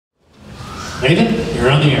Nathan,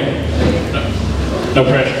 you're on the air. No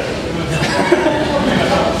pressure.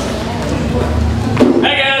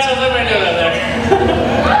 Hey guys, how's everybody doing out there?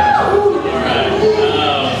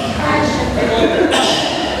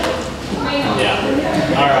 Alright. Yeah.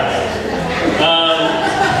 Alright.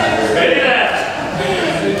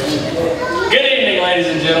 Good evening, ladies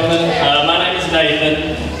and gentlemen. My name is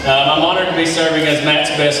Nathan. I'm honored to be serving as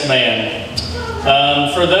Matt's best man.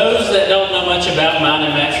 For those that don't know much about mine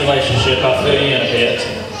and Matt's relationship, I'll fill you in a bit.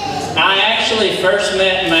 I actually first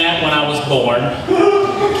met Matt when I was born.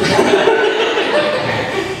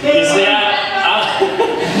 You see,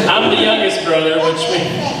 I'm the youngest brother, which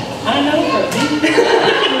means... I know,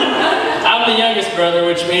 I'm the youngest brother,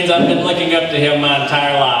 which means I've been looking up to him my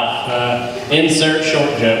entire life. Insert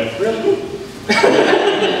short joke. Really?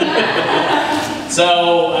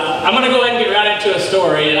 So, I'm going to go ahead and get right into a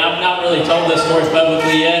story, and I've not really told this story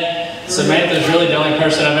publicly yet. Samantha's really the only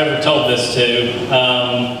person I've ever told this to.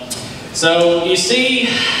 So, you see,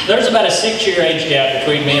 there's about a 6-year age gap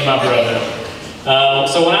between me and my brother.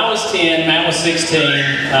 So when I was 10, Matt was 16,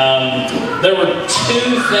 there were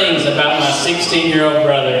 2 things about my 16-year-old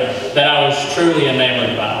brother that I was truly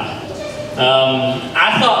enamored by.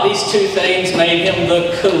 I thought these 2 things made him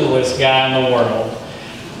the coolest guy in the world.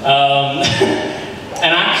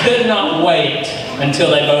 And I could not wait until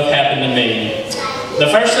they both happened to me. The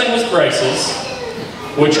first thing was braces,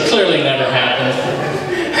 which clearly never happened.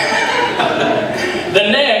 The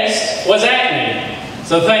next was acne.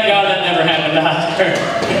 So thank God that never happened either.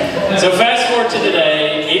 So fast forward to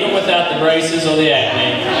today, even without the braces or the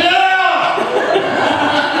acne,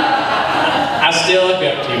 I still look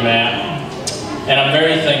up to you, Matt. And I'm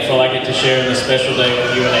very thankful I get to share this special day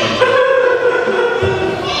with you and Angie.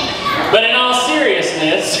 But in all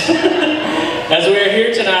seriousness, as we are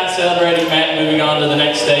here tonight celebrating Matt moving on to the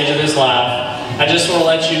next stage of his life, I just want to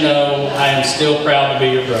let you know I am still proud to be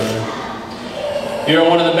your brother. You're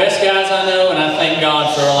one of the best guys I know, and I thank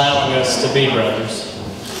God for allowing us to be brothers.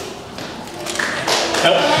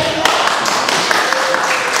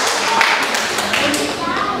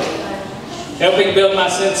 Helping build my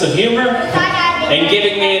sense of humor and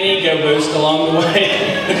giving me an ego boost along the way.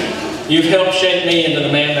 You've helped shape me into the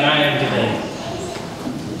man that I am today.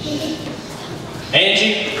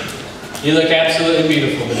 Angie, you look absolutely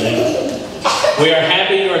beautiful today. We are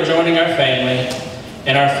happy you are joining our family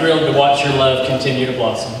and are thrilled to watch your love continue to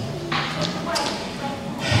blossom.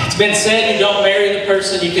 It's been said you don't marry the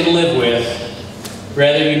person you can live with,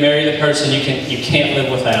 rather you marry the person you can't live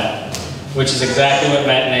without, which is exactly what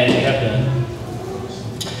Matt and Angie have done.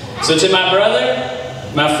 So to my brother,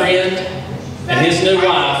 my friend, and his new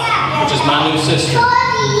wife, which is my new sister,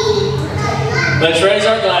 let's raise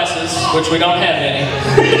our glasses, which we don't have any,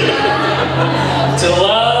 to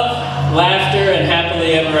love, laughter, and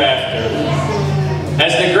happily ever after.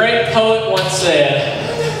 As the great poet once said,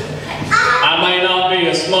 I may not be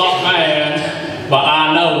a smart man, but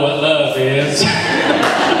I know what love is.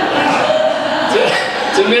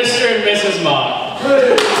 To Mr. and Mrs. Mock.